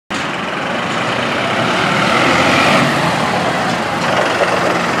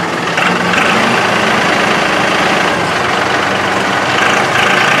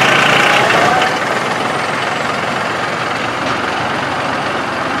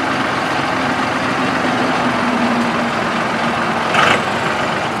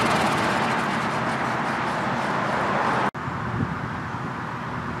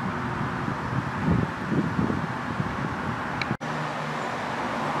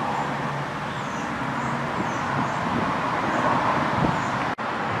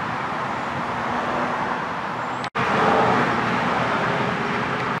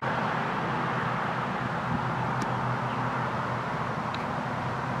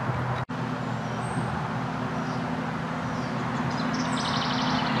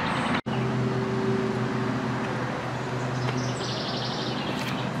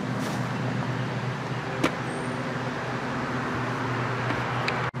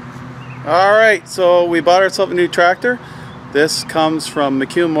Alright, so we bought ourselves a new tractor. This comes from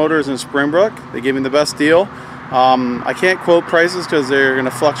McEwen Motors in Springbrook. They gave me the best deal. I can't quote prices because they're going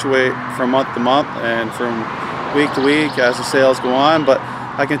to fluctuate from month to month and from week to week as the sales go on, but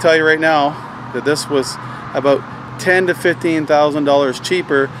I can tell you right now that this was about $10,000 to $15,000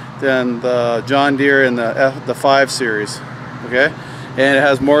 cheaper than the John Deere and the 5 Series. Okay, and it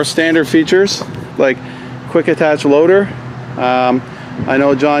has more standard features like quick attach loader. I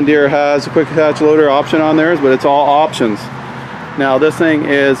know John Deere has a quick attach loader option on theirs, but it's all options. Now this thing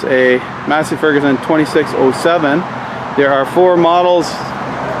is a Massey Ferguson 2607. There are 4 models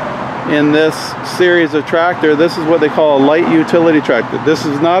in this series of tractor. This is what they call a light utility tractor. This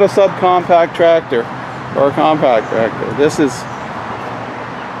is not a subcompact tractor or a compact tractor. This is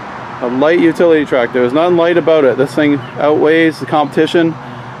a light utility tractor. There's nothing light about it. This thing outweighs the competition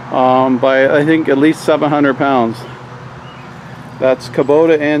by I think at least 700 pounds. That's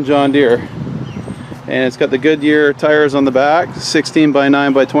Kubota and John Deere, and it's got the Goodyear tires on the back, 16 by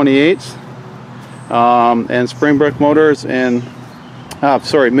 9 by 28, and Springbrook Motors and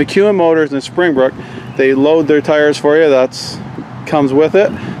McEwen Motors and Springbrook. They load their tires for you. That's comes with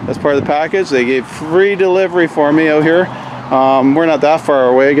it. That's part of the package. They gave free delivery for me out here. We're not that far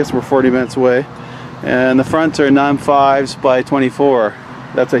away. I guess we're 40 minutes away. And the fronts are 9.5s by 24.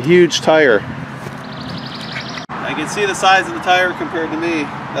 That's a huge tire. I can see the size of the tire compared to me.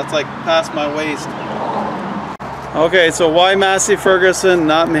 That's like past my waist. Okay, so why Massey Ferguson,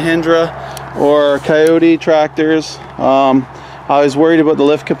 not Mahindra or Coyote tractors? I was worried about the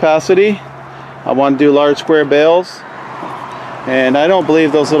lift capacity. I want to do large square bales, and I don't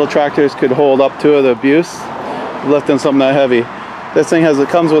believe those little tractors could hold up to the abuse lifting something that heavy. This thing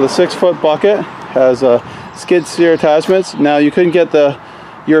comes with a 6-foot bucket, has skid steer attachments. Now you couldn't get the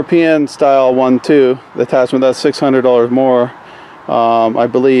European style one too. The attachment, that's $600 more, I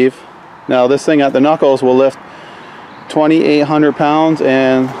believe. Now this thing at the knuckles will lift 2,800 pounds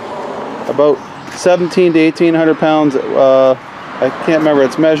and about 1,700 to 1,800 pounds. I can't remember,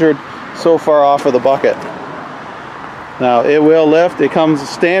 it's measured so far off of the bucket. Now it will lift. It comes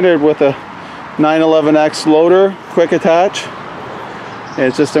standard with a 911X loader, quick attach. And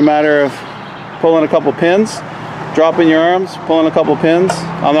it's just a matter of pulling a couple pins, dropping your arms, pulling a couple pins.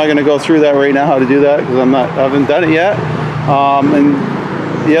 I'm not going to go through that right now how to do that because I haven't done it yet. And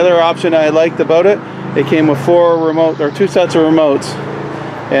the other option I liked about it, it came with 2 sets of remotes,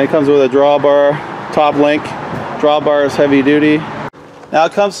 and it comes with a drawbar, top link. Drawbar is heavy duty. Now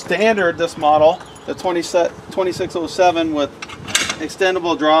it comes standard, this model, the 2607 with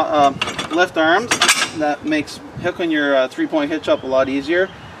extendable lift arms. That makes hooking your 3-point hitch up a lot easier.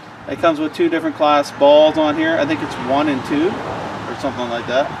 It comes with 2 different class balls on here. I think it's 1 and 2 or something like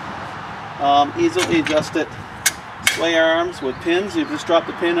that. Easily adjusted sway arms with pins. You just drop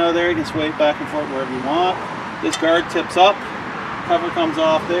the pin out of there, you can sway it back and forth wherever you want. This guard tips up, cover comes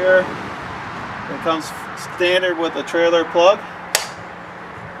off there. It comes standard with a trailer plug,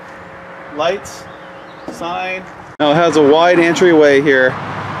 lights, sign. Now it has a wide entryway here.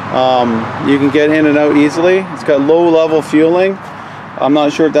 You can get in and out easily. It's got low level fueling. I'm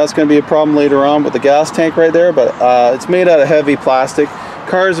not sure if that's going to be a problem later on with the gas tank right there, but it's made out of heavy plastic.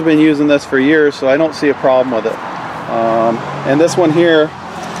 Cars have been using this for years, so I don't see a problem with it. And this one here,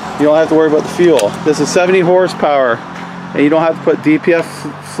 you don't have to worry about the fuel. This is 70 horsepower, and you don't have to put DPF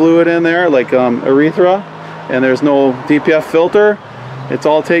fluid in there like Urethra, and there's no DPF filter. It's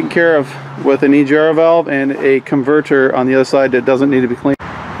all taken care of with an EGR valve and a converter on the other side that doesn't need to be cleaned.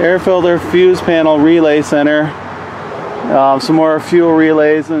 Air filter, fuse panel, relay center, some more fuel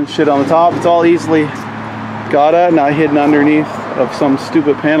relays and shit on the top. It's all easily got at, not hidden underneath of some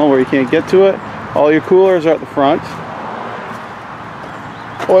stupid panel where you can't get to it. All your coolers are at the front.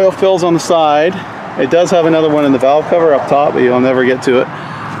 Oil fills on the side. It does have another one in the valve cover up top, but you'll never get to it.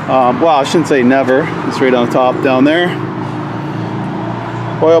 Well, I shouldn't say never. It's right on the top down there.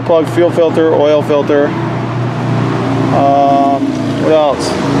 Oil plug, fuel filter, oil filter. What else?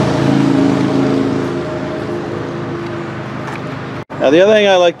 Now the other thing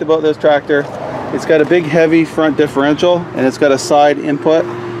I liked about this tractor, it's got a big heavy front differential, and it's got a side input,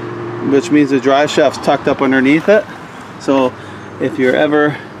 which means the drive shaft's tucked up underneath it. So if you're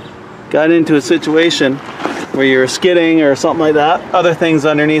ever got into a situation where you're skidding or something like that, other things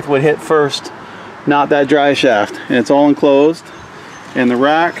underneath would hit first, not that drive shaft. And it's all enclosed, and the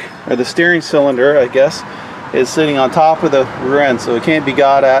rack, or the steering cylinder I guess, is sitting on top of the rear end, so it can't be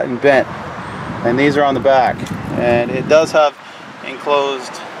got at and bent. And these are on the back, and it does have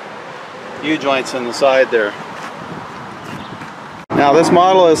enclosed U-joints in the side there. Now this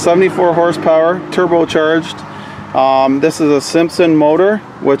model is 74 horsepower, turbocharged, This is a Simpson motor,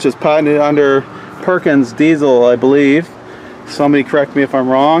 which is patented under Perkins diesel, I believe. Somebody correct me if I'm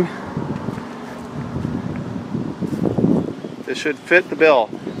wrong. This should fit the bill.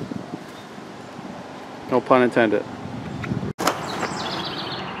 No pun intended.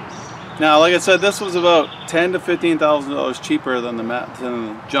 Now, like I said, this was about $10,000 to $15,000 cheaper than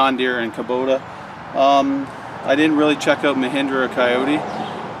the John Deere and Kubota. I didn't really check out Mahindra or Coyote.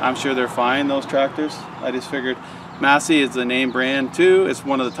 I'm sure they're fine, those tractors. I just figured Massey is the name brand too. It's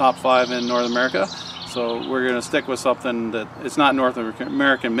one of the top 5 in North America. So we're going to stick with something that it's not North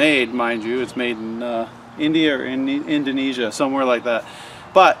American made, mind you. It's made in India or in Indonesia, somewhere like that.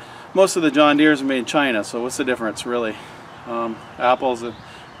 But most of the John Deeres are made in China, so what's the difference really? Apples and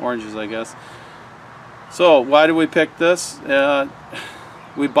oranges, I guess. So why did we pick this?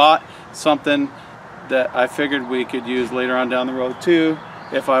 We bought something that I figured we could use later on down the road too,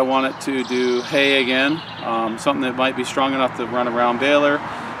 if I wanted to do hay again. Something that might be strong enough to run around baler,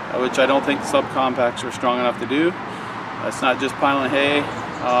 which I don't think subcompacts are strong enough to do. It's not just piling hay.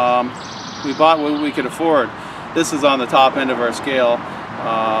 We bought what we could afford. This is on the top end of our scale,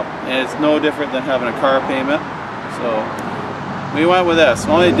 and it's no different than having a car payment. So we went with this.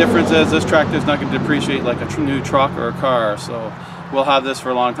 The only difference is this tractor is not going to depreciate like a new truck or a car, so we'll have this for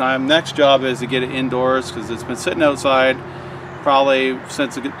a long time. Next job is to get it indoors, because it's been sitting outside probably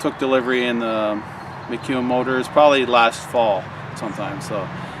since it took delivery in the McEwen Motors, probably last fall sometime. So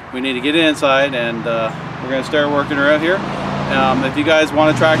we need to get it inside, and we're going to start working her out here. If you guys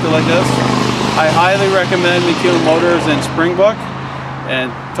want a tractor like this, I highly recommend McEwen Motors in Springbrook,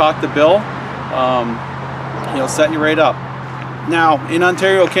 and talk to Bill. He'll set you right up. Now in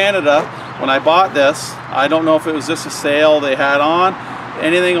Ontario, Canada, when I bought this, I don't know if it was just a sale they had on,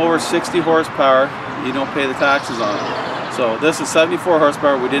 anything over 60 horsepower, you don't pay the taxes on it. So this is 74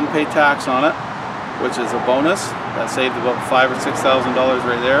 horsepower, we didn't pay tax on it, which is a bonus. That saved about $5,000 or $6,000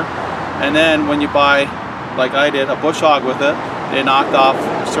 right there. And then when you buy, like I did, a bush hog with it, they knocked off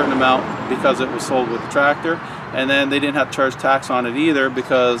a certain amount because it was sold with the tractor. And then they didn't have to charge tax on it either,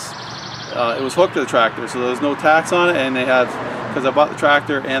 because it was hooked to the tractor, so there was no tax on it. And they had, because I bought the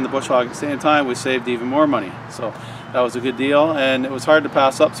tractor and the bush hog at the same time, we saved even more money. So that was a good deal, and it was hard to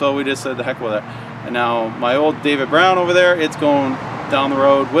pass up, so we just said the heck with it. And now my old David Brown over there, it's going down the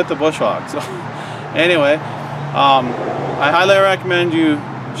road with the bush hog. So anyway, I highly recommend you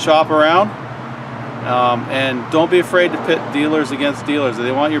shop around, and don't be afraid to pit dealers against dealers. If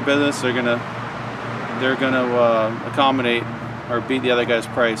they want your business, they're gonna accommodate or beat the other guy's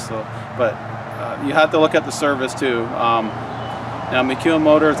price. So, but you have to look at the service too. Now McEwen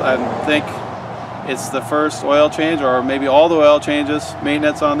Motors, I think it's the first oil change, or maybe all the oil changes,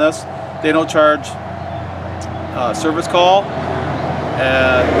 maintenance on this. They don't charge service call.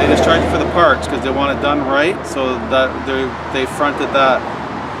 They just charge you for the parts because they want it done right, so that they fronted that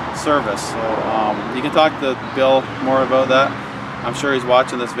service. So you can talk to Bill more about that. I'm sure he's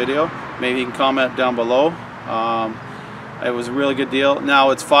watching this video. Maybe he can comment down below. It was a really good deal. Now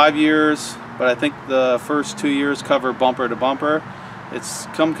it's 5 years, but I think the first 2 years cover bumper to bumper. It's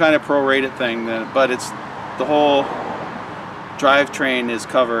some kind of prorated thing, but it's the whole drivetrain is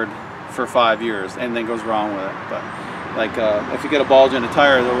covered for 5 years. Anything goes wrong with it, but like if you get a bulge in a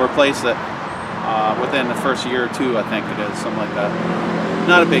tire, they'll replace it within the first year or two, I think it is, something like that.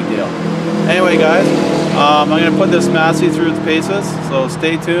 Not a big deal. Anyway, guys, I'm going to put this Massey through its paces, so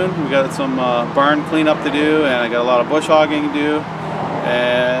stay tuned. We got some barn cleanup to do, and I got a lot of bush hogging to do,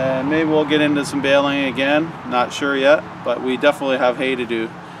 and maybe we'll get into some baling again. Not sure yet, but we definitely have hay to do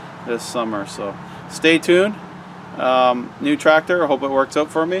this summer, so stay tuned. New tractor, I hope it works out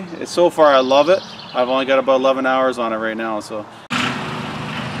for me. So far I love it. I've only got about 11 hours on it right now, so